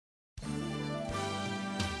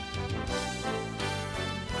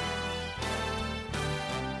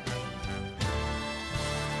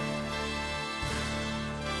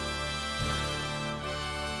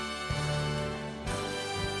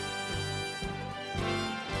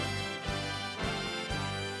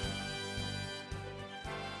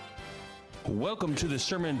Welcome to the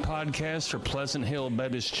Sermon Podcast for Pleasant Hill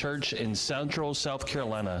Baptist Church in Central South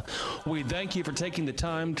Carolina. We thank you for taking the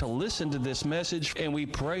time to listen to this message, and we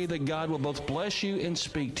pray that God will both bless you and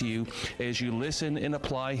speak to you as you listen and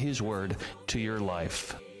apply His Word to your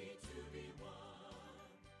life.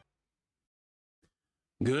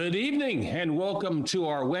 Good evening, and welcome to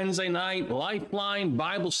our Wednesday night Lifeline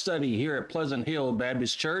Bible study here at Pleasant Hill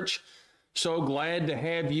Baptist Church. So glad to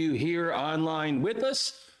have you here online with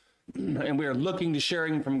us. And we are looking to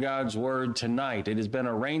sharing from God's Word tonight. It has been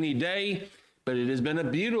a rainy day, but it has been a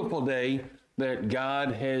beautiful day that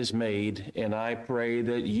God has made. And I pray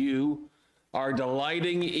that you are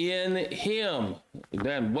delighting in Him.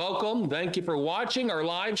 Again, welcome. Thank you for watching our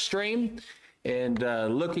live stream and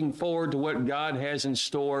looking forward to what God has in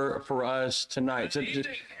store for us tonight. So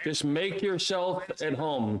just make yourself at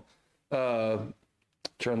home.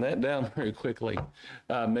 Turn that down very quickly.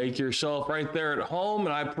 Make yourself right there at home,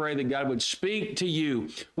 and I pray that God would speak to you.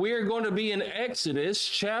 We are going to be in Exodus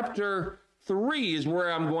chapter 3 is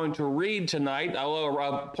where I'm going to read tonight.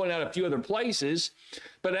 I'll point out a few other places,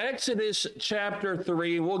 but Exodus chapter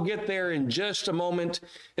 3, we'll get there in just a moment,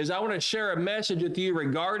 as I want to share a message with you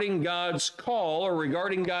regarding God's call or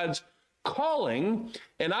regarding God's calling.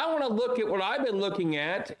 And I want to look at what I've been looking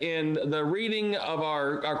at in the reading of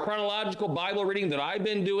our chronological Bible reading that I've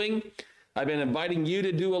been doing. I've been inviting you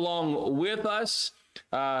to do along with us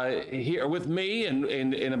here with me and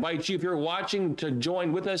invite you, if you're watching, to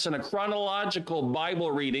join with us in a chronological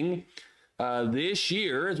Bible reading this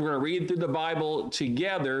year, as we're going to read through the Bible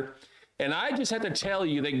together. And I just have to tell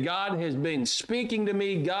you that God has been speaking to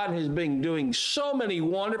me. God has been doing so many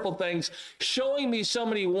wonderful things, showing me so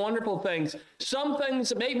many wonderful things. Some things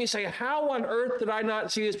that make me say, how on earth did I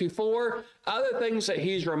not see this before? Other things that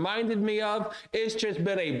He's reminded me of. It's just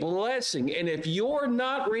been a blessing. And if you're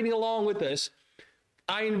not reading along with us,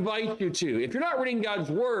 I invite you to. If you're not reading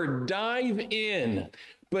God's Word, dive in.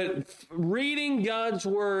 But reading God's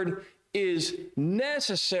Word is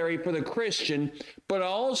necessary for the Christian, but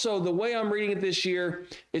also the way I'm reading it this year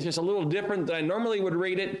is just a little different than I normally would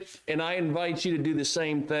read it, and I invite you to do the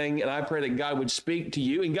same thing, and I pray that God would speak to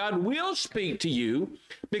you, and God will speak to you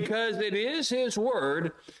because it is His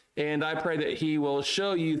Word, and I pray that He will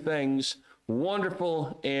show you things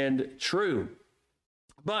wonderful and true.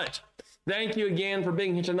 But thank you again for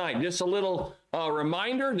being here tonight. Just a little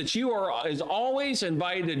reminder that you are, as always,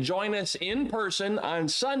 invited to join us in person on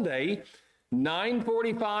Sunday,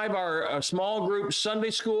 9:45, our small group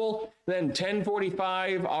Sunday school, then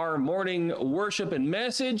 10:45, our morning worship and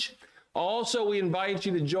message. Also, we invite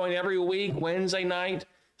you to join every week, Wednesday night,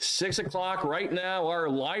 6 o'clock, right now, our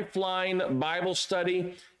Lifeline Bible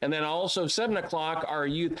study, and then also 7 o'clock, our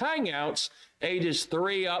youth hangouts, ages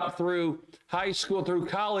 3 up through high school, through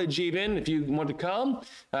college even. If you want to come,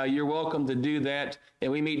 you're welcome to do that.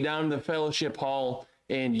 And we meet down in the fellowship hall,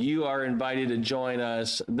 and you are invited to join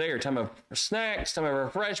us there. Time of snacks, time of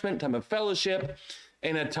refreshment, time of fellowship,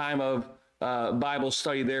 and a time of Bible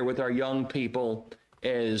study there with our young people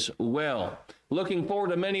as well. Looking forward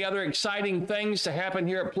to many other exciting things to happen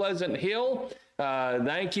here at Pleasant Hill.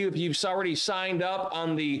 Thank you if you've already signed up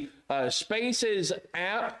on the Spaces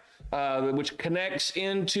app, which connects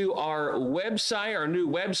into our website, our new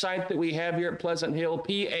website that we have here at Pleasant Hill,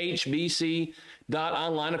 phbc.online.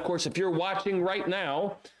 Of course, if you're watching right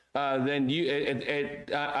now, then you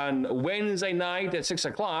on Wednesday night at 6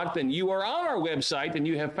 o'clock, then you are on our website and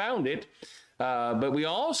you have found it. But we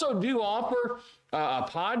also do offer a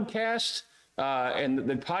podcast, and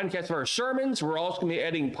the podcast of our sermons. We're also going to be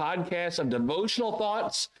adding podcasts of devotional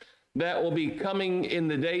thoughts that will be coming in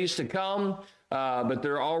the days to come. But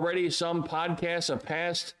there are already some podcasts of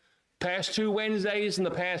past 2 Wednesdays and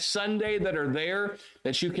the past Sunday that are there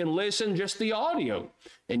that you can listen, just the audio,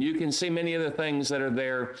 and you can see many of the things that are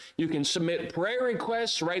there. You can submit prayer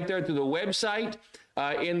requests right there through the website.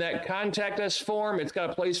 In that contact us form, it's got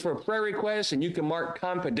a place for a prayer request, and you can mark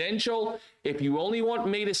confidential. If you only want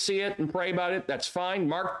me to see it and pray about it, that's fine.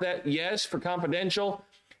 Mark that yes for confidential.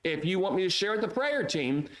 If you want me to share with the prayer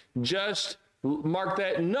team, just mark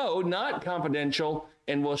that no, not confidential,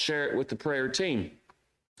 and we'll share it with the prayer team.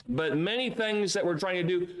 But many things that we're trying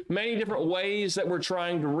to do, many different ways that we're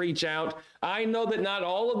trying to reach out. I know that not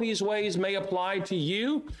all of these ways may apply to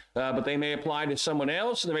you, but they may apply to someone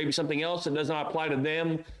else. There may be something else that does not apply to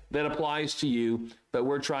them that applies to you. But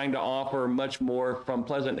we're trying to offer much more from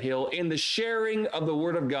Pleasant Hill in the sharing of the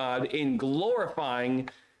Word of God, in glorifying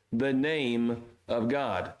the name of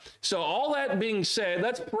God. So all that being said,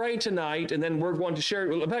 let's pray tonight, and then we're going to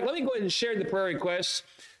share. In fact, let me go ahead and share the prayer requests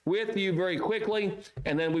with you very quickly,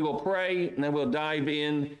 and then we will pray, and then we'll dive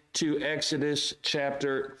in to Exodus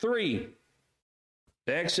chapter 3.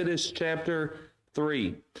 Exodus chapter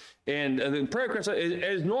 3. And the prayer request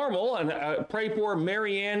is normal. And pray for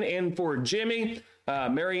Marianne and for Jimmy.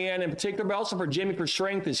 Marianne in particular, but also for Jimmy for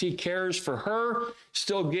strength as he cares for her,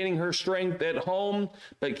 still getting her strength at home.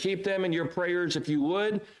 But keep them in your prayers if you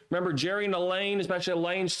would. Remember Jerry and Elaine, especially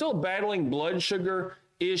Elaine, still battling blood sugar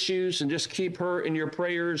issues, and just keep her in your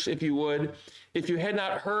prayers if you would. If you had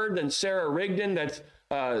not heard, then Sarah Rigdon, that's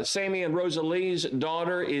Sammy and Rosalie's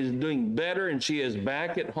daughter, is doing better, and she is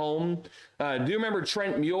back at home. Do you remember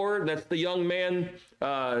Trent Muir? That's the young man,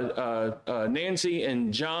 Nancy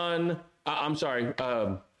and John.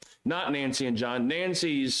 Not Nancy and John.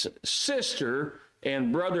 Nancy's sister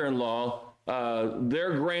and brother-in-law,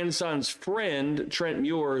 their grandson's friend, Trent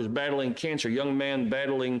Muir, is battling cancer, young man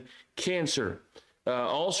battling cancer.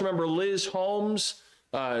 Also remember Liz Holmes.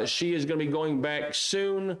 She is going to be going back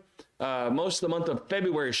soon. Most of the month of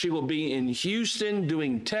February, she will be in Houston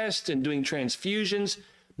doing tests and doing transfusions.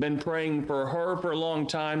 Been praying for her for a long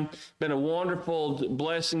time. Been a wonderful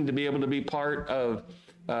blessing to be able to be part of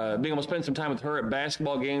being able to spend some time with her at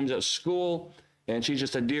basketball games at school. And she's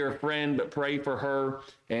just a dear friend, but pray for her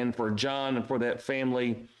and for John and for that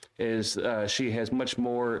family as she has much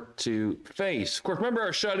more to face. Of course, remember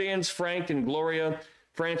our shut-ins, Frank and Gloria,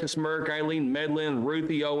 Francis Merck, Eileen Medlin,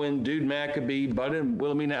 Ruthie Owen, Dude Maccabee, Bud and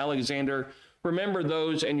Wilhelmina Alexander. Remember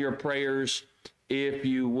those in your prayers if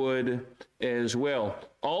you would as well.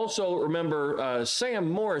 Also remember Sam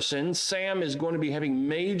Morrison. Sam is going to be having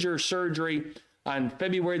major surgery on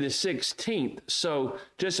February the 16th. So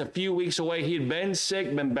just a few weeks away. He had been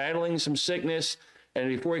sick, been battling some sickness. And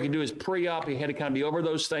before he could do his pre-op, he had to kind of be over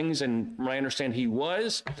those things. And from what I understand, he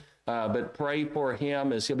was. But pray for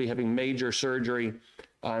him as he'll be having major surgery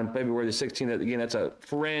on February the 16th. Again, that's a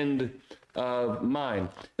friend of mine.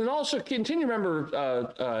 And also continue to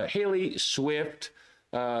remember Haley Swift,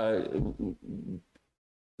 my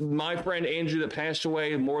friend Andrew that passed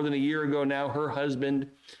away more than a year ago now, her husband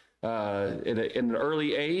at an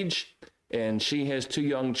early age, and she has 2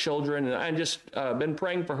 young children. And I just been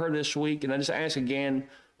praying for her this week, and I just ask again,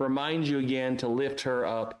 remind you again to lift her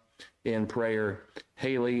up in prayer.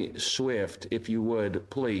 Haley Swift, if you would,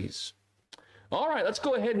 please. All right, let's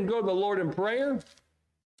go ahead and go to the Lord in prayer,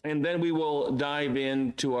 and then we will dive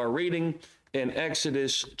into our reading in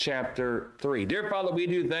Exodus chapter 3. Dear Father, we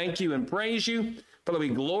do thank you and praise you. Father, we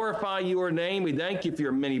glorify your name. We thank you for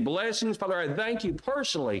your many blessings. Father, I thank you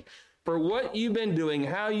personally for what you've been doing,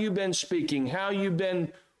 how you've been speaking, how you've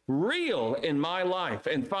been real in my life.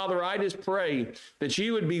 And Father, I just pray that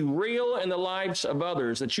you would be real in the lives of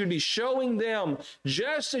others, that you'd be showing them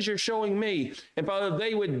just as you're showing me. And Father,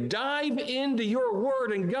 they would dive into your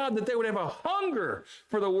word, and God, that they would have a hunger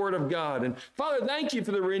for the word of God. And Father, thank you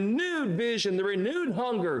for the renewed vision, the renewed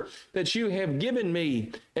hunger that you have given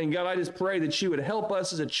me. And God, I just pray that you would help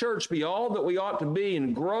us as a church be all that we ought to be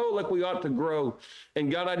and grow like we ought to grow.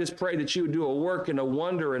 And God, I just pray that you would do a work and a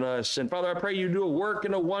wonder in us. And Father, I pray you do a work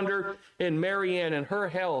and a wonder in Marianne and her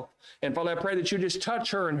health. And Father, I pray that you just touch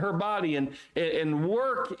her and her body and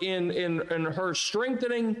work in her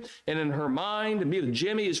strengthening and in her mind, and be with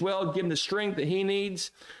Jimmy as well. Give him the strength that he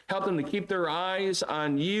needs. Help them to keep their eyes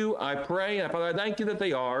on you, I pray. And Father, I thank you that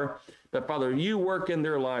they are. But Father, you work in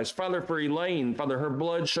their lives. Father, for Elaine, Father, her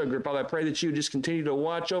blood sugar, Father, I pray that you just continue to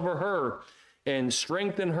watch over her and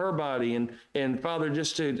strengthen her body, and Father,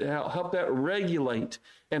 just to help that regulate.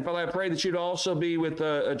 And Father, I pray that you'd also be with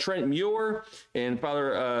Trent Muir, and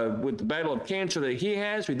Father, with the battle of cancer that he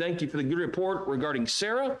has. We thank you for the good report regarding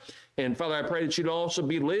Sarah. And Father, I pray that you'd also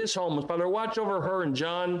be Liz Holmes. Father, watch over her and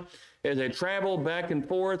John as they travel back and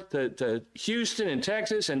forth to Houston and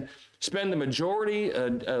Texas, and spend the majority,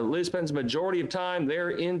 Liz spends the majority of time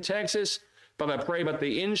there in Texas. Father, I pray about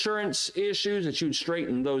the insurance issues, that you'd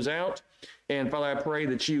straighten those out. And Father, I pray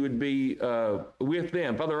that you would be with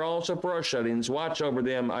them. Father, also for our shut-ins, watch over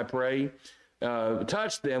them, I pray.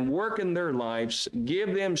 Touch them, work in their lives,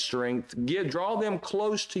 give them strength, draw them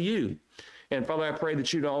close to you. And Father, I pray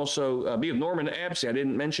that you'd also be with Norman Absey. I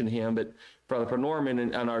didn't mention him, but Father, for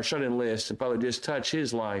Norman on our shut-in list, and Father, just touch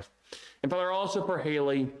his life. And Father, also for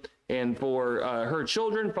Haley and for her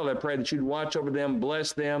children, Father, I pray that you'd watch over them,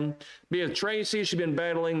 bless them. Be with Tracy. She's been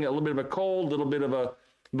battling a little bit of a cold, a little bit of a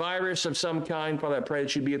virus of some kind. Father, I pray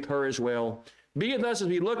that you'd be with her as well. Be with us as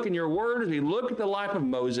we look in your word, as we look at the life of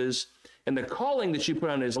Moses and the calling that you put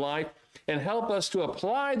on his life, and help us to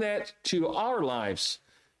apply that to our lives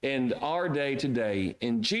and our day to day.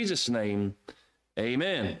 In Jesus' name,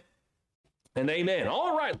 amen and amen.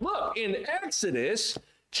 All right, look, in Exodus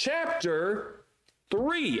chapter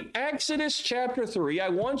 3. Exodus chapter 3, I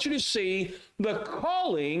want you to see the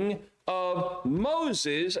calling of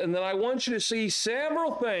Moses, and then I want you to see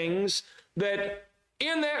several things that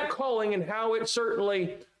in that calling and how it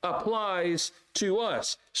certainly applies to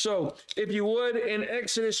us. So, if you would, in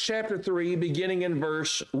Exodus chapter 3, beginning in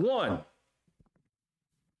verse 1.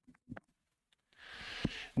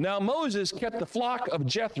 Now Moses kept the flock of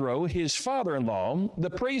Jethro, his father-in-law, the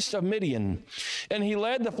priest of Midian. And he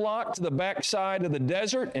led the flock to the backside of the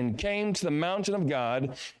desert and came to the mountain of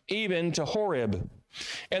God, even to Horeb.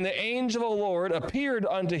 And the angel of the Lord appeared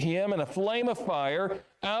unto him in a flame of fire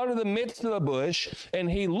out of the midst of the bush. And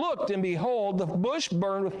he looked, and behold, the bush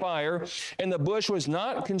burned with fire, and the bush was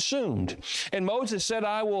not consumed. And Moses said,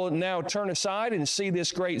 I will now turn aside and see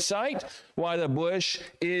this great sight, why the bush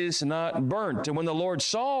is not burnt. And when the Lord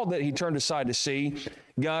saw that he turned aside to see,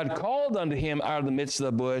 God called unto him out of the midst of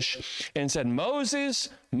the bush and said, Moses,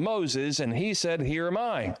 Moses. And he said, Here am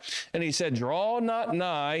I. And he said, Draw not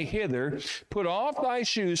nigh hither, put off thy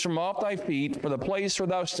shoes from off thy feet, for the place where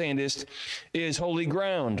thou standest is holy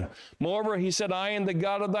ground. Moreover, he said, I am the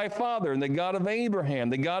God of thy father, and the God of Abraham,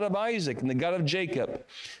 the God of Isaac, and the God of Jacob.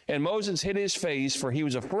 And Moses hid his face, for he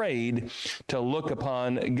was afraid to look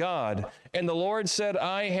upon God. And the Lord said,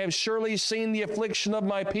 I have surely seen the affliction of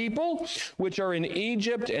my people, which are in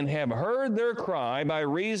Egypt, and have heard their cry by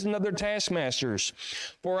reason of their taskmasters.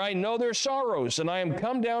 For I know their sorrows, and I am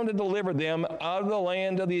come down to deliver them out of the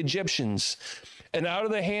land of the Egyptians, and out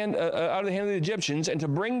of the hand of the Egyptians, and to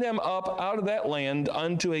bring them up out of that land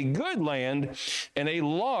unto a good land, and a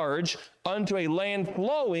large, unto a land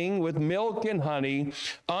flowing with milk and honey,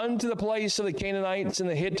 unto the place of the Canaanites, and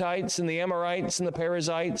the Hittites, and the Amorites, and the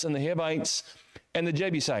Perizzites, and the Hivites, and the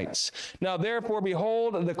Jebusites. Now therefore,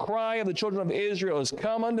 behold, the cry of the children of Israel is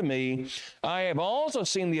come unto me. I have also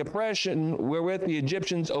seen the oppression wherewith the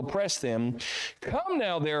Egyptians oppress them. Come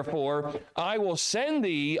now therefore, I will send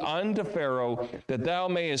thee unto Pharaoh, that thou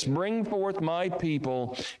mayest bring forth my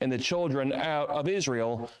people and the children out of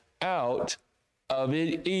Israel out of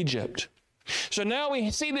Egypt. So now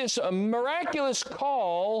we see this miraculous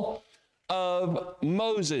call of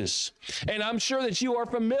Moses. And I'm sure that you are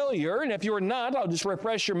familiar, and if you're not, I'll just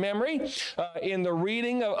refresh your memory. In the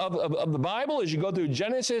reading of the Bible, as you go through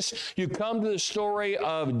Genesis, you come to the story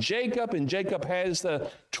of Jacob, and Jacob has the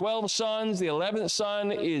 12 sons. The 11th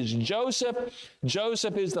son is Joseph.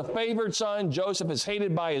 Joseph is the favored son. Joseph is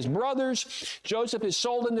hated by his brothers. Joseph is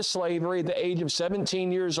sold into slavery at the age of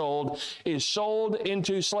 17 years old, is sold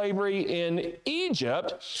into slavery in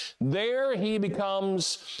Egypt. There he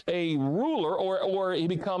becomes a ruler, or he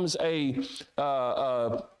becomes he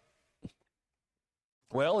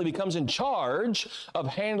becomes in charge of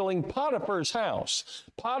handling Potiphar's house.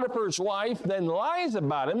 Potiphar's wife then lies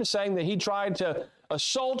about him, saying that he tried to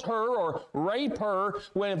assault her or rape her,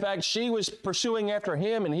 when in fact she was pursuing after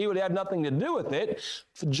him and he would have nothing to do with it.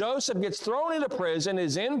 Joseph gets thrown into prison,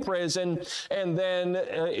 is in prison, and then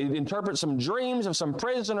interprets some dreams of some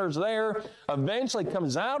prisoners there, eventually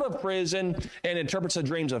comes out of prison and interprets the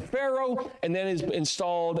dreams of Pharaoh, and then is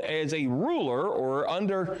installed as a ruler, or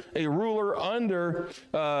under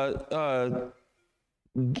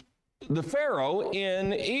the Pharaoh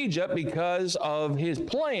in Egypt, because of his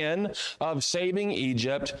plan of saving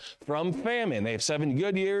Egypt from famine. They have 7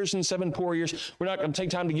 good years and 7 poor years. We're not going to take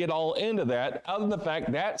time to get all into that, other than the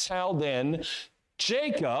fact that's how then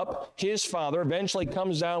Jacob, his father, eventually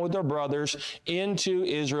comes down with their brothers into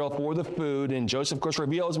Israel for the food. And Joseph, of course,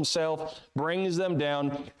 reveals himself, brings them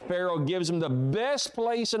down. Pharaoh gives them the best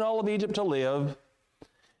place in all of Egypt to live.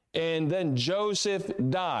 And then Joseph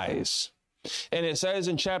dies. And it says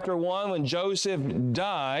in chapter 1, when Joseph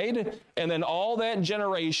died, and then all that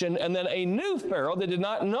generation, and then a new Pharaoh that did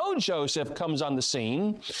not know Joseph comes on the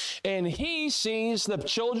scene, and he sees the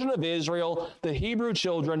children of Israel, the Hebrew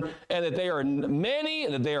children, and that they are many,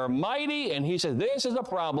 and that they are mighty, and he says, this is a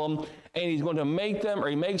problem, and he's going to make them, or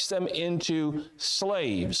he makes them into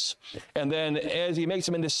slaves. And then as he makes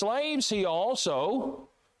them into slaves, he also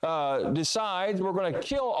decides we're going to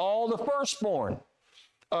kill all the firstborn.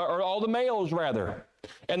 Or all the males, rather.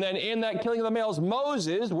 And then in that killing of the males,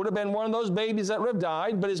 Moses would have been one of those babies that would have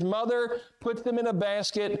died, but his mother puts them in a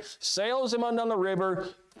basket, sails him on down the river.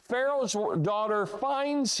 Pharaoh's daughter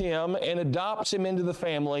finds him and adopts him into the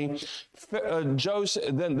family.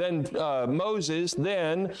 Moses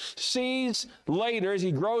then sees later, as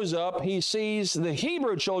he grows up, he sees the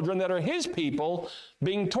Hebrew children that are his people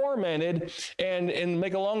being tormented, and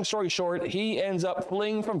make a long story short, he ends up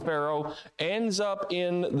fleeing from Pharaoh, ends up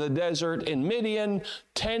in the desert in Midian,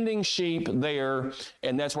 tending sheep there,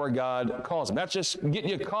 and that's where God calls him. That's just getting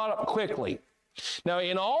you caught up quickly. Now,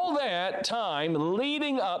 in all that time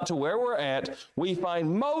leading up to where we're at, we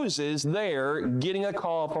find Moses there getting a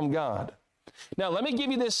call from God. Now, let me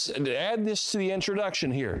give you this, add this to the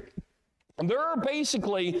introduction here. There are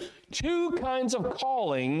basically two kinds of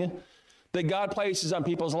calling that God places on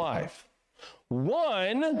people's life.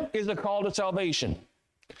 One is a call to salvation.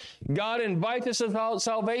 God invites us to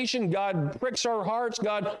salvation. God pricks our hearts.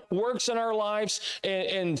 God works in our lives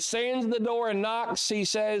and stands at the door and knocks. He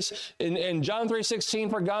says in John 3:16,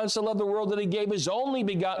 for God so loved the world that he gave his only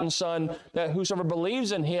begotten Son, that whosoever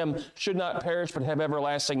believes in him should not perish but have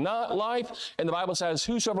everlasting life. And the Bible says,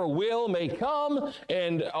 whosoever will may come,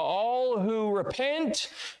 and all who repent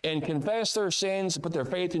and confess their sins, put their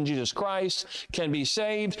faith in Jesus Christ, can be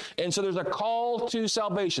saved. And so there's a call to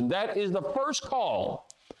salvation. That is the first call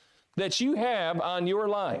that you have on your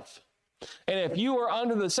life. And if you are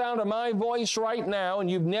under the sound of my voice right now and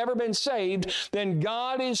you've never been saved, then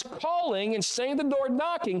God is calling and staying at the door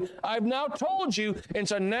knocking. I've now told you, and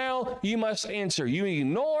so now you must answer. You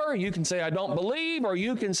ignore, you can say, I don't believe, or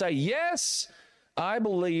you can say, yes, I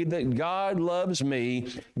believe that God loves me.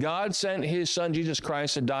 God sent his Son, Jesus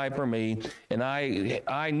Christ, to die for me, and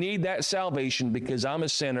I need that salvation because I'm a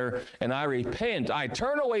sinner, and I repent. I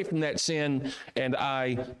turn away from that sin, and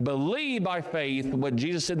I believe by faith what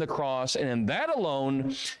Jesus did on the cross, and in that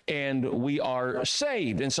alone, and we are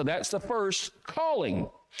saved. And so that's the first calling.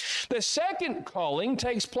 The second calling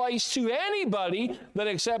takes place to anybody that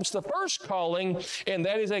accepts the first calling, and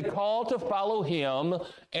that is a call to follow him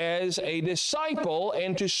as a disciple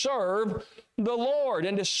and to serve the Lord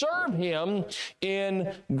and to serve him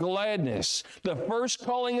in gladness. The first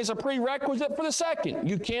calling is a prerequisite for the second.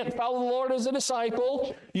 You can't follow the Lord as a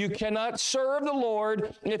disciple. You cannot serve the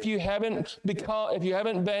Lord if you haven't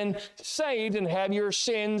been saved and have your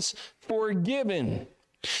sins forgiven.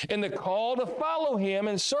 And the call to follow him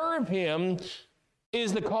and serve him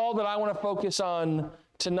is the call that I want to focus on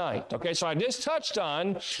tonight. Okay, so I just touched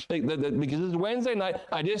on, because this is Wednesday night,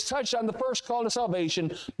 I just touched on the first call to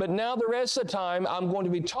salvation, but now the rest of the time I'm going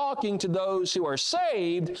to be talking to those who are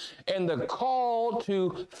saved and the call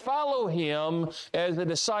to follow him as a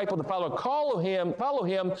disciple, to follow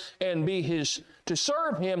him and be his, to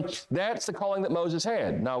serve him. That's the calling that Moses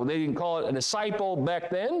had. Now, they didn't call it a disciple back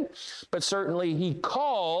then, but certainly he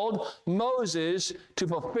called Moses to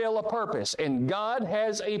fulfill a purpose. And God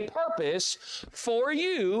has a purpose for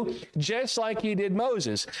you, just like he did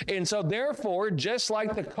Moses. And so therefore, just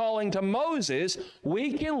like the calling to Moses,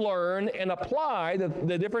 we can learn and apply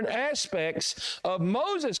the different aspects of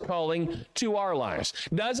Moses' calling to our lives.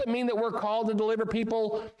 Doesn't mean that we're called to deliver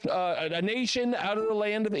people, a nation out of the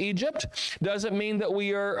land of Egypt. Doesn't mean that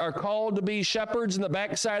we are called to be shepherds in the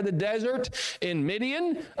backside of the desert in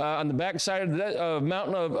Midian, on the backside of the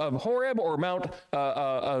mountain of Horeb, or Mount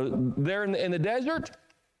there in the desert.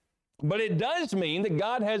 But it does mean that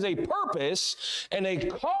God has a purpose and a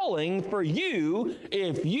calling for you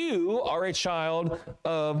if you are a child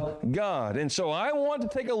of God. And so I want to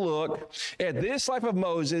take a look at this life of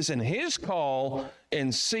Moses and his call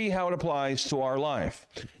and see how it applies to our life.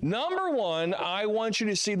 Number one, I want you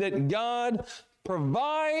to see that God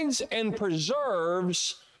provides and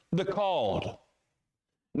preserves the called.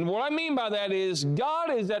 And what I mean by that is God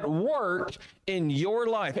is at work in your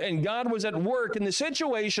life. And God was at work in the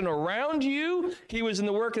situation around you. He was in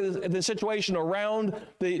the work of the situation around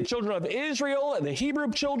the children of Israel and the Hebrew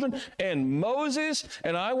children and Moses.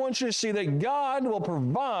 And I want you to see that God will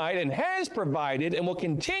provide and has provided and will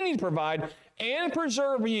continue to provide and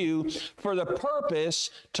preserve you for the purpose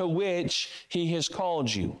to which he has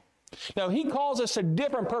called you. Now, he calls us to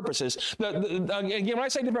different purposes. Again, when I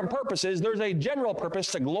say different purposes, there's a general purpose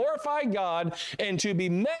to glorify God and to be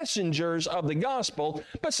messengers of the gospel.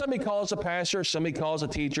 But somebody calls a pastor, somebody calls a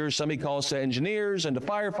teacher, somebody calls to engineers and to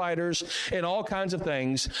firefighters and all kinds of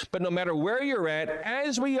things. But no matter where you're at,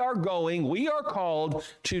 as we are going, we are called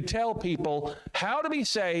to tell people how to be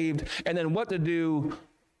saved and then what to do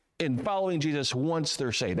in following Jesus once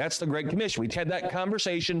they're saved. That's the Great Commission. We had that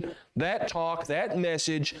conversation, that talk, that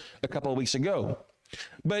message a couple of weeks ago.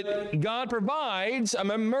 But God provides a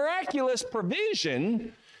miraculous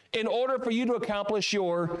provision in order for you to accomplish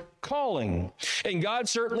your calling. And God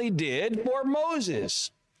certainly did for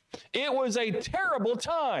Moses. It was a terrible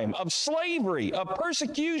time of slavery, of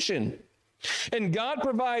persecution. And God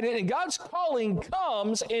provided, and God's calling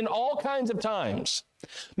comes in all kinds of times.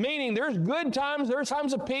 Meaning there's good times, there's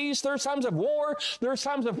times of peace, there's times of war, there's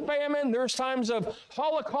times of famine, there's times of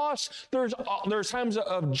Holocaust, there's times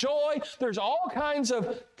of joy, there's all kinds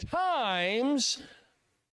of times,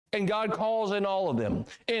 and God calls in all of them.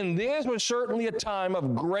 And this was certainly a time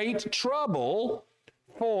of great trouble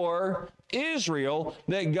for Israel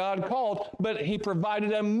that God called, but he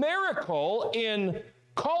provided a miracle in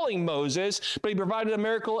calling Moses, but he provided a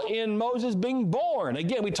miracle in Moses being born.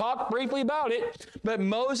 Again, we talked briefly about it, but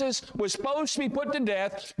Moses was supposed to be put to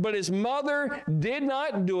death, but his mother did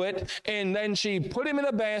not do it, and then she put him in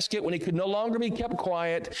a basket when he could no longer be kept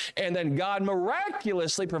quiet, and then God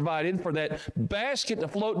miraculously provided for that basket to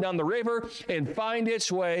float down the river and find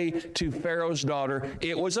its way to Pharaoh's daughter.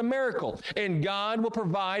 It was a miracle, and God will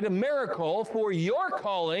provide a miracle for your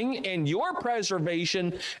calling and your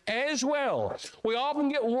preservation as well. We often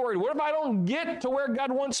get worried. What if I don't get to where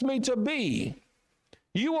God wants me to be?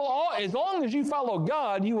 You will, as long as you follow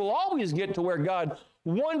God, you will always get to where God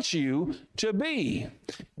wants you to be.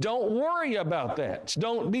 Don't worry about that.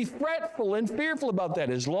 Don't be fretful and fearful about that.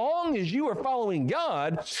 As long as you are following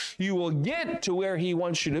God, you will get to where he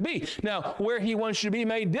wants you to be. Now, where he wants you to be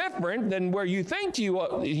may be different than where you think he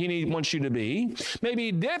wants you to be. May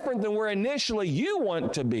be different than where initially you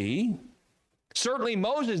want to be. Certainly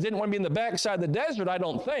Moses didn't want to be in the backside of the desert, I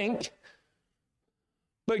don't think.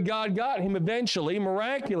 But God got him eventually,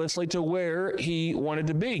 miraculously, to where he wanted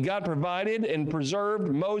to be. God provided and preserved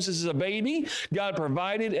Moses as a baby. God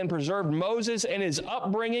provided and preserved Moses and his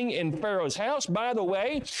upbringing in Pharaoh's house. By the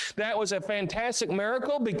way, that was a fantastic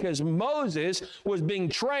miracle because Moses was being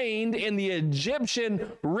trained in the Egyptian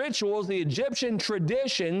rituals, the Egyptian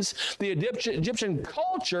traditions, the Egyptian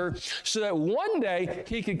culture, so that one day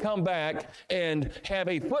he could come back and have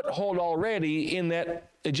a foothold already in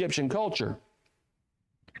that Egyptian culture.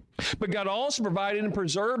 But God also provided and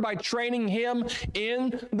preserved by training him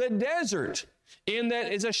in the desert, in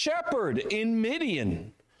that as a shepherd in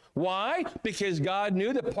Midian. Why? Because God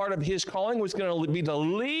knew that part of his calling was going to be to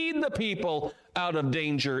lead the people out of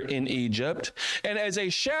danger in Egypt. And as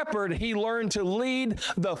a shepherd, he learned to lead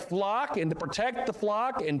the flock and to protect the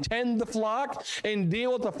flock and tend the flock and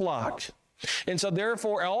deal with the flock. And so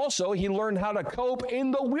therefore also he learned how to cope in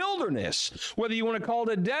the wilderness, whether you want to call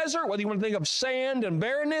it a desert, whether you want to think of sand and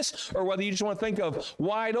barrenness, or whether you just want to think of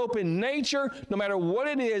wide open nature. No matter what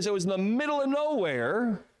it is, it was in the middle of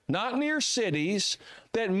nowhere, not near cities,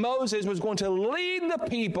 that Moses was going to lead the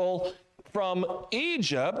people from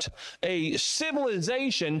Egypt, a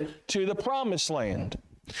civilization, to the promised land.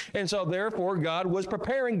 And so therefore God was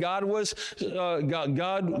preparing, God was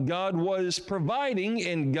providing,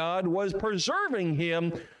 and God was preserving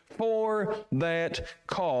him for that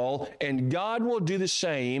call. And God will do the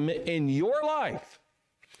same in your life.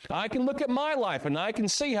 I can look at my life and I can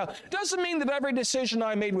see how, doesn't mean that every decision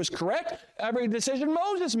I made was correct. Every decision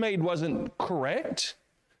Moses made wasn't correct.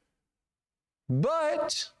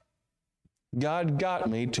 But God got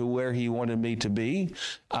me to where he wanted me to be.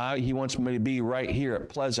 He wants me to be right here at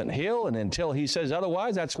Pleasant Hill, and until he says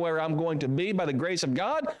otherwise, that's where I'm going to be by the grace of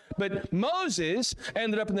God. But Moses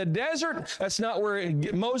ended up in the desert. That's not where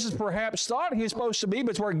Moses perhaps thought he was supposed to be, but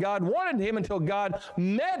it's where God wanted him until God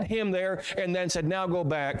met him there and then said, now go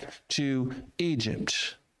back to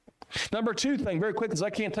Egypt. Number two thing, very quickly, because I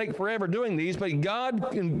can't take forever doing these, but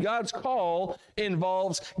God's call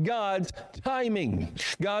involves God's timing.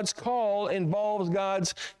 God's call involves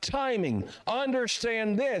God's timing.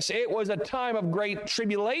 Understand this. It was a time of great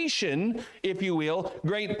tribulation, if you will,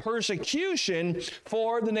 great persecution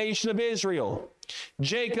for the nation of Israel.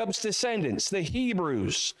 Jacob's descendants, the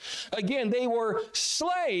Hebrews. Again, they were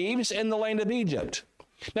slaves in the land of Egypt.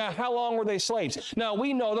 Now, how long were they slaves? Now,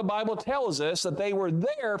 we know the Bible tells us that they were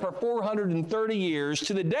there for 430 years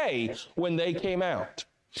to the day when they came out.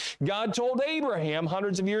 God told Abraham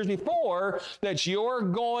hundreds of years before that your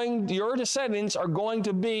descendants are going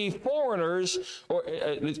to be foreigners, or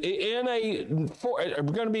going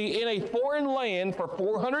to be in a foreign land for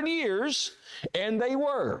 400 years, and they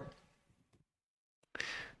were.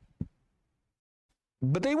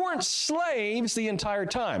 But they weren't slaves the entire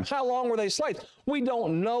time. How long were they slaves? We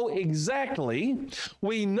don't know exactly.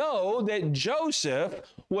 We know that Joseph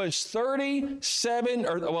was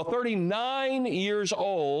 39 years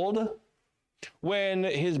old when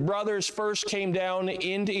his brothers first came down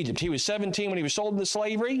into Egypt. He was 17 when he was sold into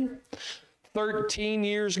slavery. 13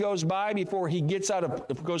 years goes by before he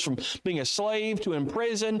goes from being a slave to in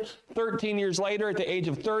prison. 13 years later, at the age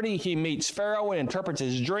of 30, he meets Pharaoh and interprets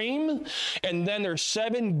his dream. And then there's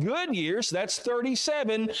 7 good years, that's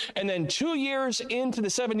 37. And then 2 years into the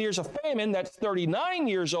 7 years of famine, that's 39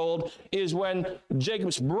 years old, is when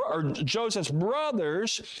Joseph's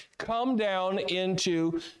brothers come down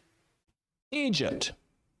into Egypt.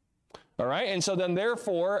 All right, and so then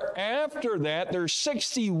therefore, after that, there's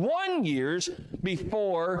 61 years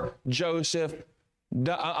before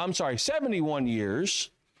 71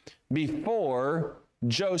 years before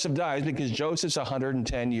Joseph dies, because Joseph's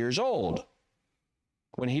 110 years old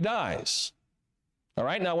when he dies. All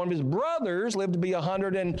right, now one of his brothers lived to be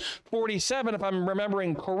 147, if I'm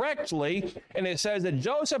remembering correctly, and it says that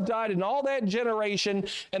Joseph died in all that generation,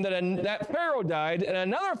 and then that Pharaoh died, and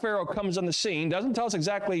another Pharaoh comes on the scene, doesn't tell us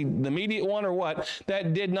exactly the immediate one or what,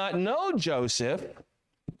 that did not know Joseph.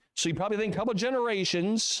 So you probably think a couple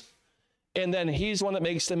generations, and then he's the one that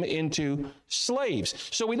makes them into slaves.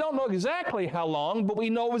 So we don't know exactly how long, but we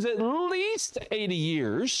know it was at least 80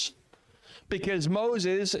 years. Because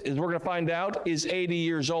Moses, as we're going to find out, is 80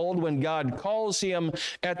 years old when God calls him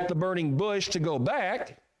at the burning bush to go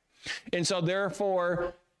back. And so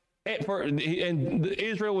therefore,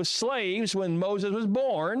 Israel was slaves when Moses was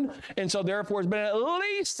born. And so therefore, it's been at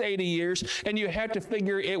least 80 years. And you have to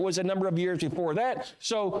figure it was a number of years before that.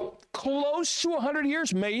 So close to 100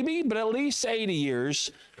 years, maybe, but at least 80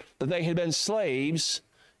 years that they had been slaves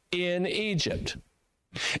in Egypt.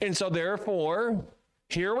 And so therefore,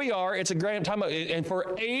 here we are, it's a great time, and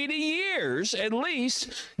for 80 years at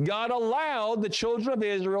least, God allowed the children of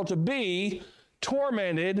Israel to be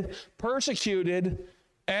tormented, persecuted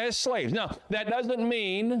as slaves. Now, that doesn't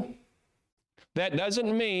mean that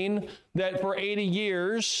for 80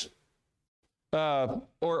 years or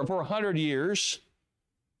for 100 years,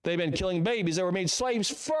 they've been killing babies. They were made slaves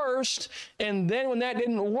first, and then when that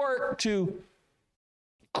didn't work to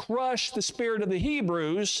crush the spirit of the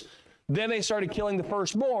Hebrews, then they started killing the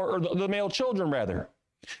firstborn, or the male children, rather.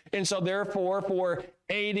 And so, therefore, for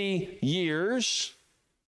 80 years,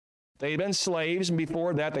 they had been slaves, and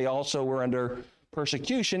before that, they also were under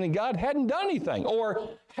persecution, and God hadn't done anything, or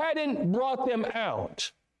hadn't brought them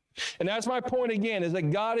out. And that's my point again, is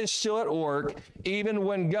that God is still at work, even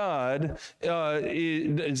when God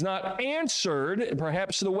is not answered,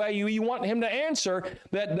 perhaps the way you want him to answer.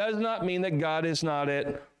 That does not mean that God is not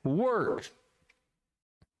at work.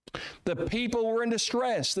 The people were in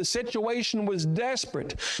distress. The situation was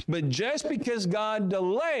desperate. But just because God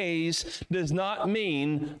delays does not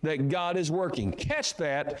mean that God is working. Catch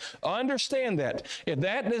that. Understand that. If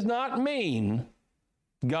that does not mean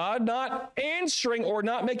God not answering or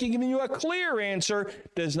not giving you a clear answer,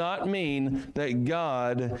 does not mean that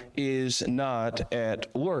God is not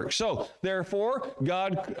at work. So, therefore,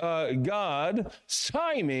 God's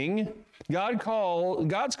timing, God's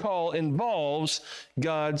call involves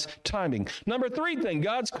God's timing. Number 3 thing,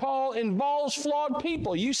 God's call involves flawed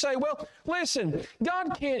people. You say, well, listen,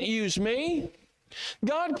 God can't use me.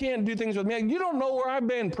 God can't do things with me. You don't know where I've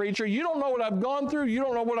been, preacher. You don't know what I've gone through. You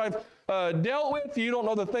don't know what I've dealt with. You don't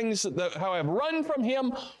know the things, how I've run from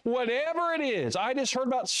him. Whatever it is. I just heard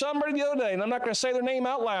about somebody the other day, and I'm not going to say their name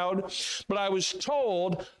out loud, but I was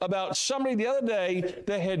told about somebody the other day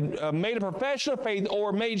that had made a profession of faith,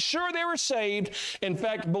 or made sure they were saved. In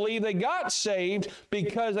fact, believe they got saved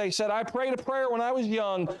because they said, I prayed a prayer when I was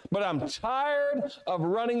young, but I'm tired of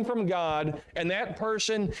running from God. And that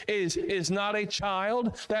person is not a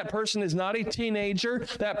child. That person is not a teenager.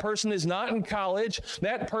 That person is not in college.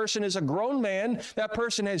 That person is a grown man. That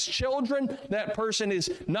person has children. That person is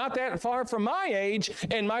not that far from my age.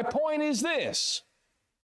 And my point is this.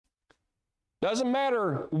 Doesn't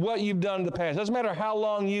matter what you've done in the past. Doesn't matter how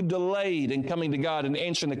long you've delayed in coming to God and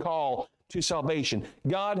answering the call to salvation.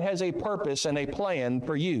 God has a purpose and a plan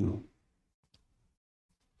for you.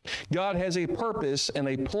 God has a purpose and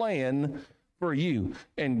a plan for you.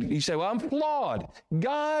 And you say, well, I'm flawed.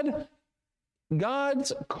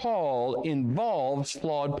 God's call involves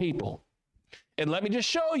flawed people. And let me just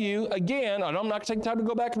show you again, I'm not going to take time to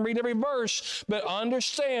go back and read every verse, but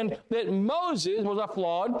understand that Moses was a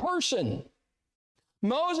flawed person.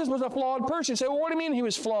 Moses was a flawed person. You say, well, what do you mean he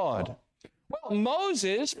was flawed? Well,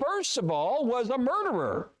 Moses, first of all, was a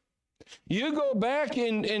murderer. You go back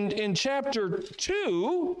in chapter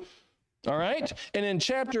 2, all right? And in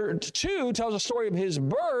chapter 2 tells a story of his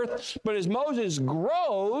birth, but as Moses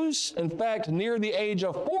grows, in fact, near the age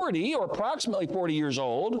of 40, or approximately 40 years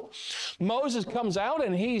old, Moses comes out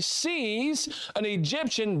and he sees an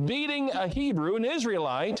Egyptian beating a Hebrew, an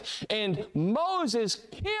Israelite, and Moses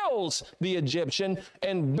kills the Egyptian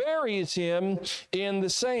and buries him in the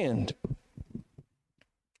sand.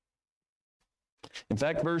 In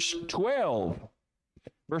fact, verse 12,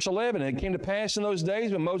 verse 11, and it came to pass in those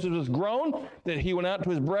days when Moses was grown, that he went out to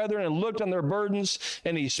his brethren and looked on their burdens,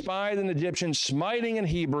 and he spied an Egyptian smiting in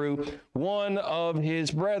Hebrew one of his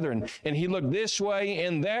brethren. And he looked this way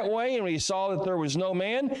and that way, and when he saw that there was no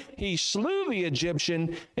man, he slew the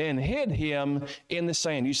Egyptian and hid him in the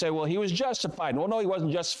sand. You say, well, he was justified. Well, no, he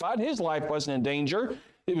wasn't justified. His life wasn't in danger.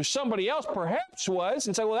 it was somebody else perhaps was,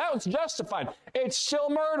 and say, well, that was justified. It's still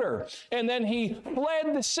murder. And then he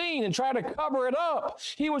fled the scene and tried to cover it up.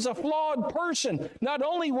 He was a flawed person. Not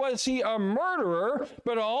only was he a murderer,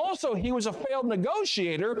 but also he was a failed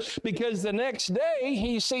negotiator, because the next day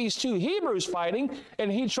he sees two Hebrews fighting,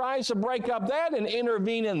 and he tries to break up that and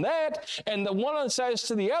intervene in that. And the one says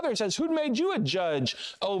to the other, says, who made you a judge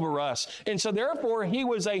over us? And so therefore he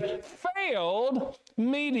was a failed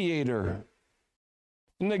mediator,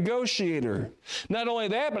 negotiator. Not only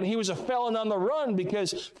that, but he was a felon on the run,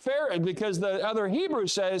 because the other Hebrew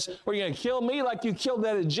says, "Are you going to kill me like you killed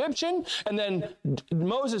that Egyptian?" And then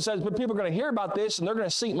Moses says, but people are going to hear about this and they're going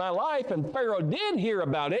to seek my life. And Pharaoh did hear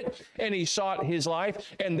about it, and he sought his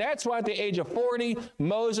life. And that's why at the age of 40,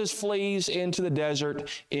 Moses flees into the desert,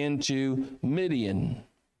 into Midian.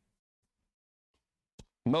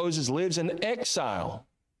 Moses lives in exile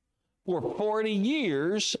for 40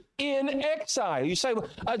 years in exile. You say, well,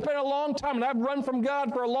 it's been a long time, and I've run from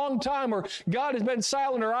God for a long time, or God has been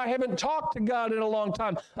silent, or I haven't talked to God in a long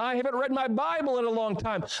time. I haven't read my Bible in a long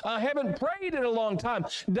time. I haven't prayed in a long time.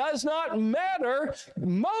 Does not matter.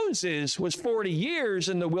 Moses was 40 years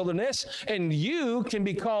in the wilderness, and you can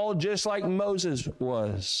be called just like Moses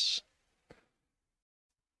was.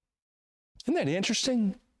 Isn't that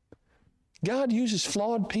interesting? God uses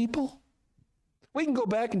flawed people. We can go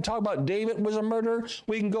back and talk about David was a murderer.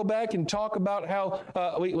 We can go back and talk about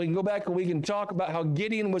how we can go back and we can talk about how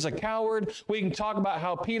Gideon was a coward. We can talk about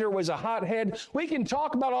how Peter was a hothead. We can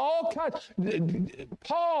talk about all kinds.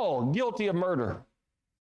 Paul, guilty of murder.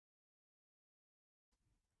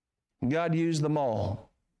 God used them all.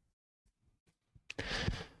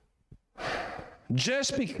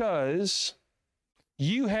 Just because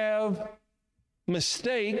you have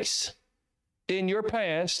mistakes in your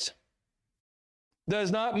past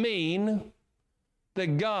does not mean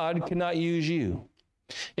that God cannot use you.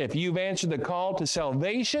 If you've answered the call to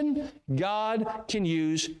salvation, God can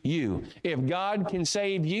use you. If God can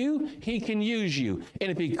save you, He can use you. And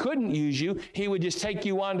if He couldn't use you, He would just take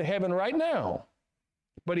you on to heaven right now.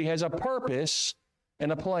 But He has a purpose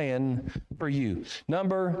and a plan for you.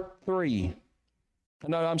 Number 3.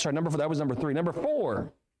 No, I'm sorry, that was number 3. Number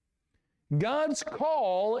 4. God's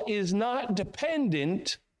call is not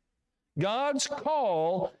dependent. God's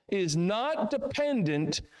call is not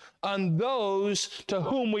dependent on those to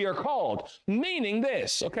whom we are called. Meaning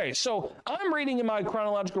this. Okay, so I'm reading in my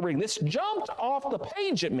chronological reading. This jumped off the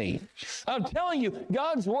page at me. I'm telling you,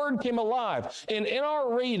 God's Word came alive. And in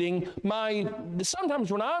our reading,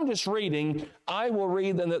 sometimes when I'm just reading, I will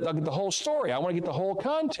read the whole story. I want to get the whole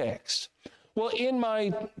context. Well, in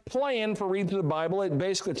my plan for reading through the Bible,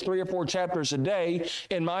 it's 3 or 4 chapters a day.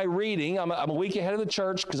 In my reading, I'm a week ahead of the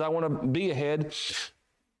church because I want to be ahead.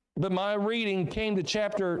 But my reading came to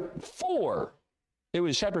chapter 4. It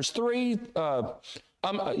was chapters 3.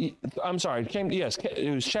 I'm sorry.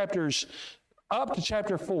 It was chapters up to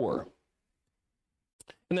chapter 4.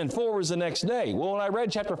 And then 4 was the next day. Well, when I read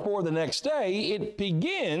chapter 4 the next day, it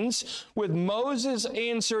begins with Moses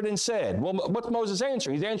answered and said. Well, what's Moses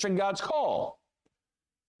answering? He's answering God's call.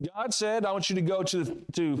 God said, I want you to go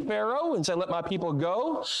to Pharaoh and say, let my people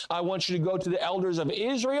go. I want you to go to the elders of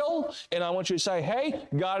Israel, and I want you to say, hey,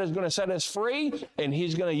 God is going to set us free, and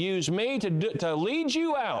He's going to use me to lead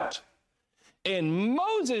you out. And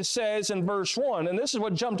Moses says in verse 1, and this is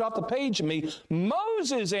what jumped off the page at me,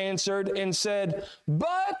 Moses answered and said,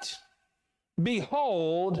 but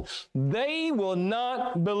behold, they will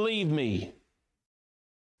not believe me,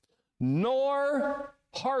 nor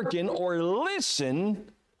hearken or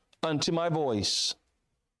listen unto my voice.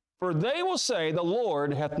 For they will say, the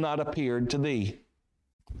Lord hath not appeared to thee.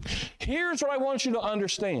 Here's what I want you to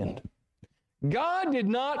understand. God did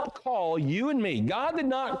not call you and me. God did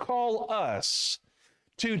not call us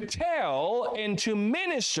to tell and to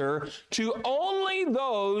minister to only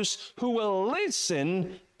those who will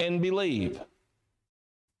listen and believe.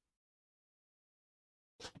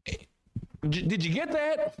 Did you get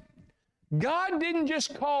that? God didn't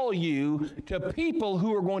just call you to people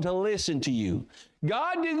who are going to listen to you.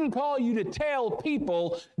 God didn't call you to tell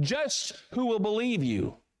people just who will believe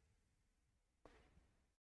you.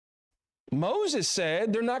 Moses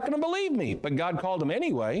said, they're not going to believe me, but God called them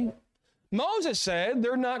anyway. Moses said,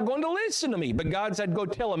 they're not going to listen to me, but God said, go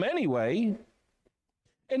tell them anyway.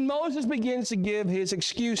 And Moses begins to give his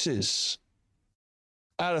excuses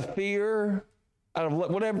out of fear, out of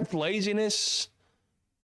whatever, laziness,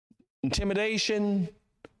 intimidation,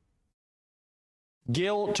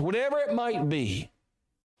 guilt, whatever it might be.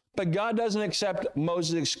 But God doesn't accept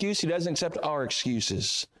Moses' excuse. He doesn't accept our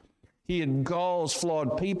excuses. He calls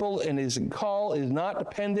flawed people, and his call is not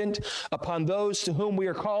dependent upon those to whom we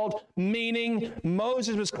are called, meaning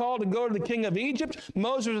Moses was called to go to the king of Egypt.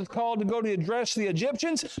 Moses was called to go to address the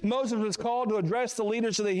Egyptians. Moses was called to address the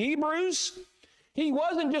leaders of the Hebrews. He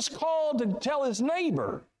wasn't just called to tell his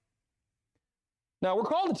neighbor. Now, we're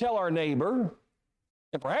called to tell our neighbor,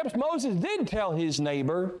 and perhaps Moses did tell his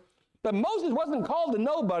neighbor, but Moses wasn't called to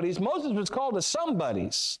nobodies. Moses was called to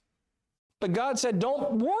somebodies. But God said,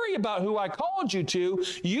 don't worry about who I called you to.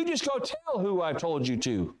 You just go tell who I told you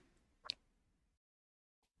to.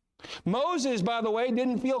 Moses, by the way,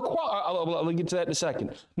 didn't feel I'll get to that in a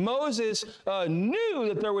second. Moses knew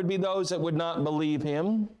that there would be those that would not believe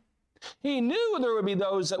him. He knew there would be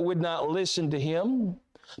those that would not listen to him.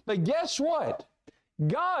 But guess what?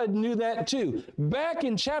 God knew that too. Back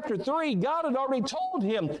in chapter 3, God had already told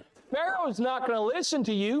him, Pharaoh's not going to listen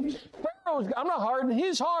to you. I'm going to harden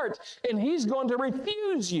his heart, and he's going to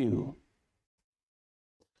refuse you.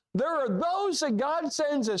 There are those that God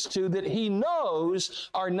sends us to that he knows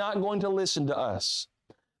are not going to listen to us,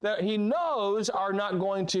 that he knows are not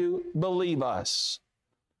going to believe us,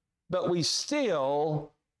 but we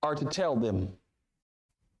still are to tell them.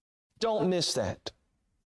 Don't miss that.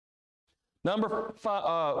 Number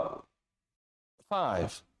 5.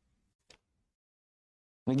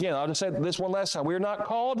 And again, I'll just say this one last time. We are not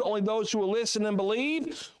called to only those who will listen and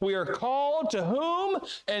believe. We are called to whom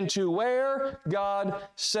and to where God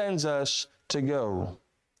sends us to go,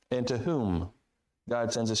 and to whom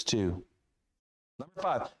God sends us to. Number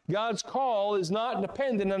 5, God's call is not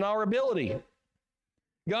dependent on our ability.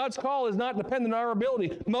 God's call is not dependent on our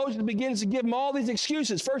ability. Moses begins to give them all these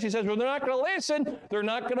excuses. First, he says, well, they're not going to listen. They're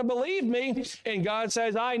not going to believe me. And God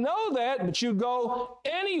says, I know that, but you go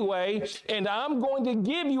anyway, and I'm going to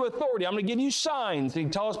give you authority. I'm going to give you signs. And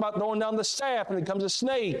he tells us about throwing down the staff, and it becomes a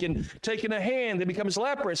snake, and taking a hand that becomes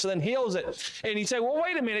leprous, and then heals it. And he said, well,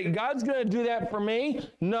 wait a minute. God's going to do that for me?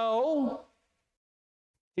 No,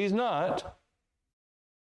 he's not.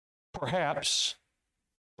 Perhaps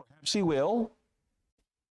he will.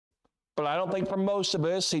 But I don't think for most of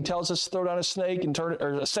us, he tells us to throw down a snake and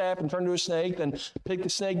or a staff and turn to a snake, then pick the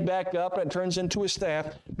snake back up and it turns into a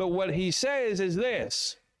staff. But what he says is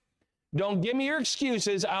this: don't give me your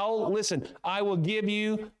excuses. I will give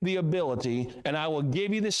you the ability, and I will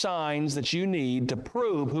give you the signs that you need to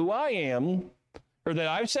prove who I am, or that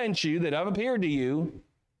I've sent you, that I've appeared to you.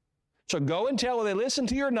 So go and tell whether they listen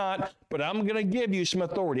to you or not, but I'm going to give you some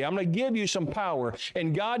authority. I'm going to give you some power.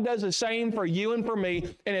 And God does the same for you and for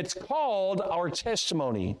me, and it's called our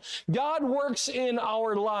testimony. God works in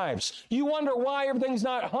our lives. You wonder why everything's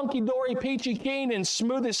not hunky-dory, peachy keen, and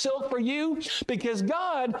smooth as silk for you? Because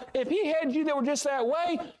God, if he had you that were just that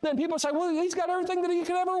way, then people say, well, he's got everything that he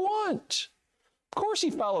could ever want. Of course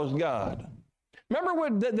he follows God. Remember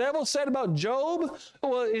what the devil said about Job?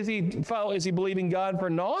 Well, is he believing God for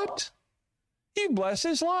naught? He blessed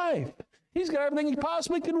his life. He's got everything he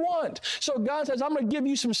possibly could want. So God says, I'm going to give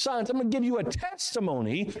you some signs. I'm going to give you a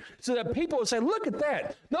testimony so that people will say, look at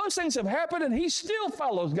that. Those things have happened and he still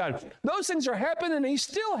follows God. Those things are happening and he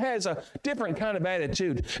still has a different kind of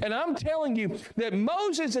attitude. And I'm telling you that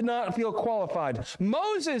Moses did not feel qualified.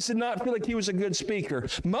 Moses did not feel like he was a good speaker.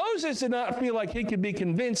 Moses did not feel like he could be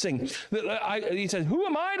convincing. He says, who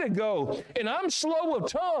am I to go? And I'm slow of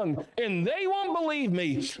tongue and they won't believe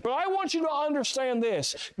me. But I want you to understand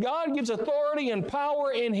this. God gives authority and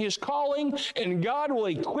power in his calling, and God will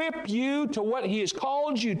equip you to what he has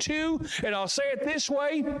called you to. And I'll say it this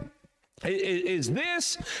way, is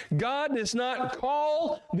this: God does not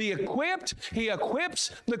call the equipped, he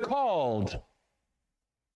equips the called.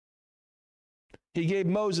 He gave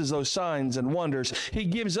Moses those signs and wonders. He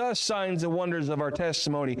gives us signs and wonders of our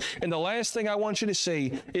testimony. And the last thing I want you to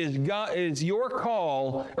see is your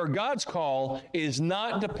call, or God's call, is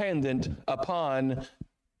not dependent upon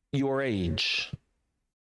your age.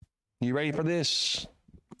 You ready for this?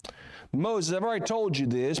 Moses, I've already told you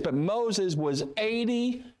this, but Moses was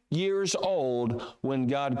 80 years old when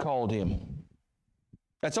God called him.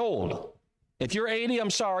 That's old. If you're 80, I'm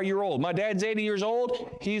sorry, you're old. My dad's 80 years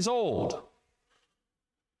old. He's old.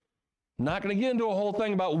 I'm not going to get into a whole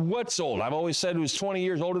thing about what's old. I've always said who's 20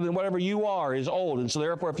 years older than whatever you are is old. And so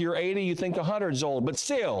therefore, if you're 80, you think 100 is old. But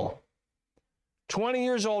still, 20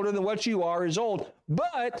 years older than what you are is old.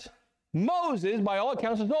 But Moses, by all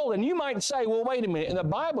accounts, is old. And you might say, well, wait a minute. In the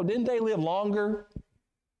Bible, didn't they live longer?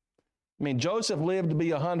 I mean, Joseph lived to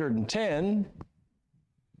be 110.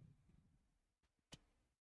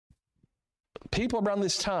 People around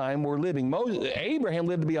this time were living. Abraham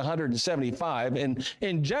lived to be 175. And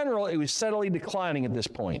in general, it was steadily declining at this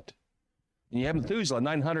point. And you have Methuselah,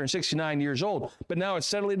 969 years old, but now it's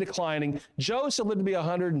steadily declining. Joseph lived to be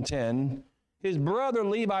 110. His brother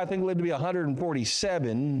Levi, I think, lived to be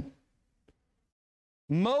 147.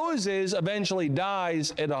 Moses eventually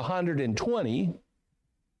dies at 120.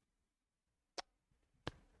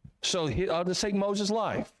 So I'll just take Moses'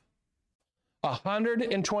 life.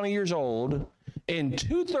 120 years old, and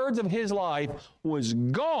 2/3 of his life was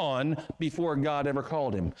gone before God ever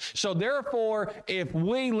called him. So therefore, if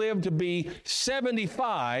we live to be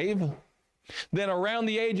 75, then around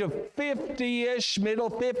the age of 50-ish,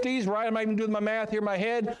 middle 50s, right? I'm not even doing my math here in my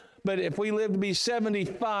head, but if we live to be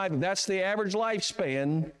 75, that's the average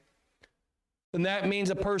lifespan, then that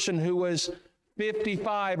means a person who was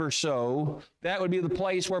 55 or so, that would be the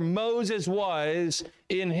place where Moses was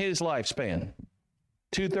in his lifespan,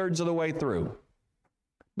 2/3 of the way through.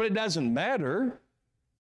 But it doesn't matter.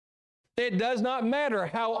 It does not matter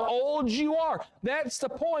how old you are. That's the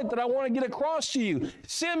point that I want to get across to you.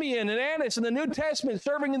 Simeon and Annas in the New Testament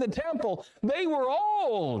serving in the temple, they were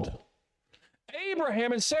old.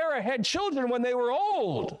 Abraham and Sarah had children when they were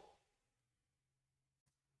old.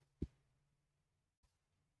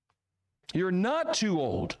 You're not too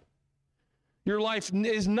old. Your life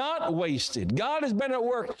is not wasted. God has been at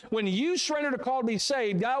work. When you surrendered a call to be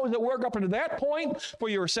saved, God was at work up to that point for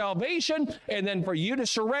your salvation, and then for you to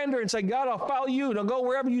surrender and say, God, I'll follow you, and I'll go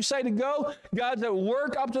wherever you say to go. God's at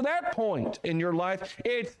work up to that point in your life.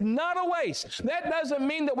 It's not a waste. That doesn't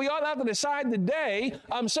mean that we ought not to decide the day.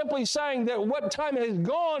 I'm simply saying that what time has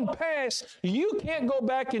gone past, you can't go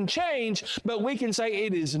back and change, but we can say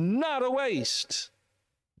it is not a waste.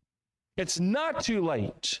 It's not too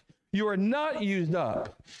late. You are not used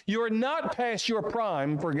up. You are not past your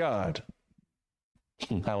prime for God.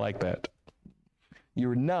 I like that.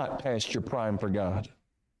 You're not past your prime for God.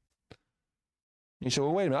 You say,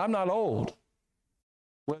 well, wait a minute, I'm not old.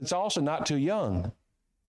 Well, it's also not too young.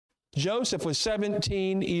 Joseph was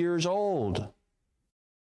 17 years old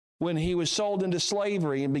when he was sold into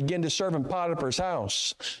slavery and began to serve in Potiphar's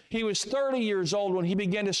house. He was 30 years old when he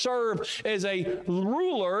began to serve as a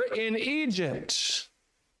ruler in Egypt.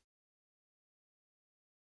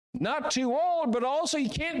 Not too old, but also you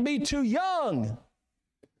can't be too young.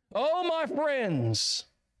 Oh, my friends,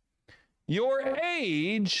 your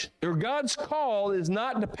age or God's call is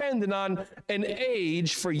not dependent on an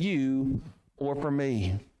age for you or for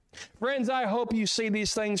me. Friends, I hope you see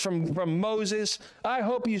these things from Moses. I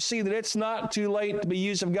hope you see that it's not too late to be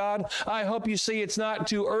used of God. I hope you see it's not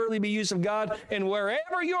too early to be used of God. And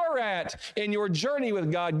wherever you're at in your journey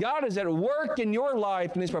with God, God is at work in your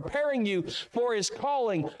life and He's preparing you for His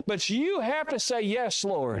calling. But you have to say, yes,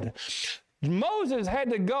 Lord. Moses had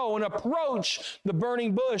to go and approach the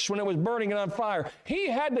burning bush when it was burning and on fire. He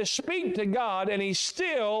had to speak to God, and he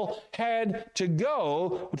still had to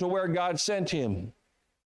go to where God sent him.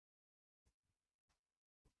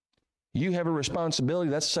 You have a responsibility.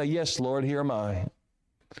 That's to say, yes, Lord, here am I.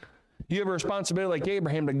 You have a responsibility like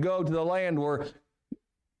Abraham to go to the land where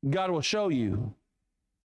God will show you.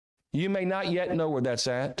 You may not yet know where that's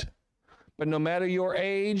at, but no matter your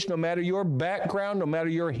age, no matter your background, no matter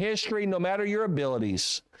your history, no matter your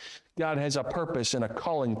abilities, God has a purpose and a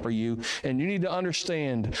calling for you, and you need to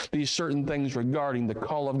understand these certain things regarding the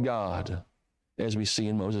call of God as we see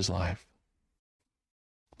in Moses' life.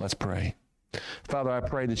 Let's pray. Father, I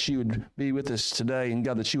pray that you would be with us today, and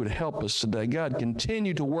God, that you would help us today. God,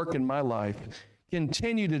 continue to work in my life.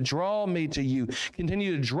 Continue to draw me to you.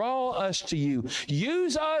 Continue to draw us to you.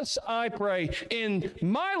 Use us, I pray, in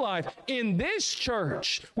my life, in this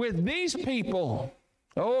church, with these people.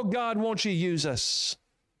 Oh, God, won't you use us?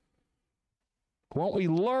 Won't we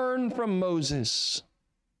learn from Moses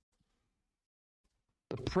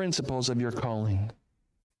the principles of your calling?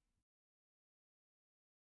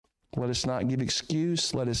 Let us not give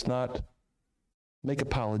excuse. Let us not make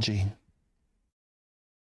apology.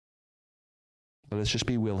 Let us just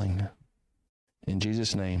be willing. In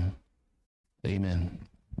Jesus' name, amen.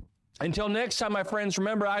 Until next time, my friends,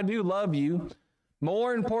 remember, I do love you.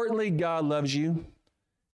 More importantly, God loves you.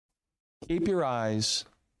 Keep your eyes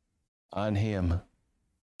on Him.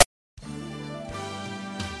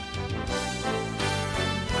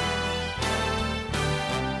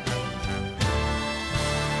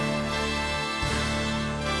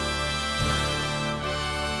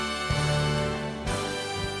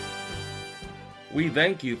 We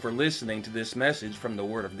thank you for listening to this message from the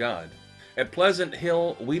Word of God. At Pleasant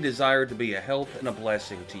Hill, we desire to be a help and a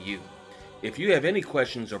blessing to you. If you have any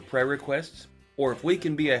questions or prayer requests, or if we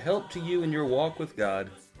can be a help to you in your walk with God,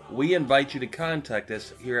 we invite you to contact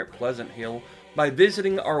us here at Pleasant Hill by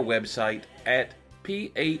visiting our website at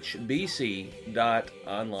phbc.online.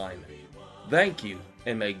 Thank you,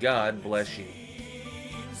 and may God bless you.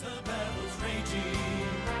 The battle's raging,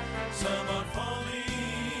 some are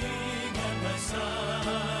falling at my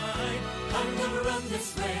side. I'm gonna run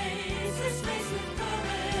this race with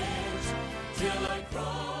courage, till I cry.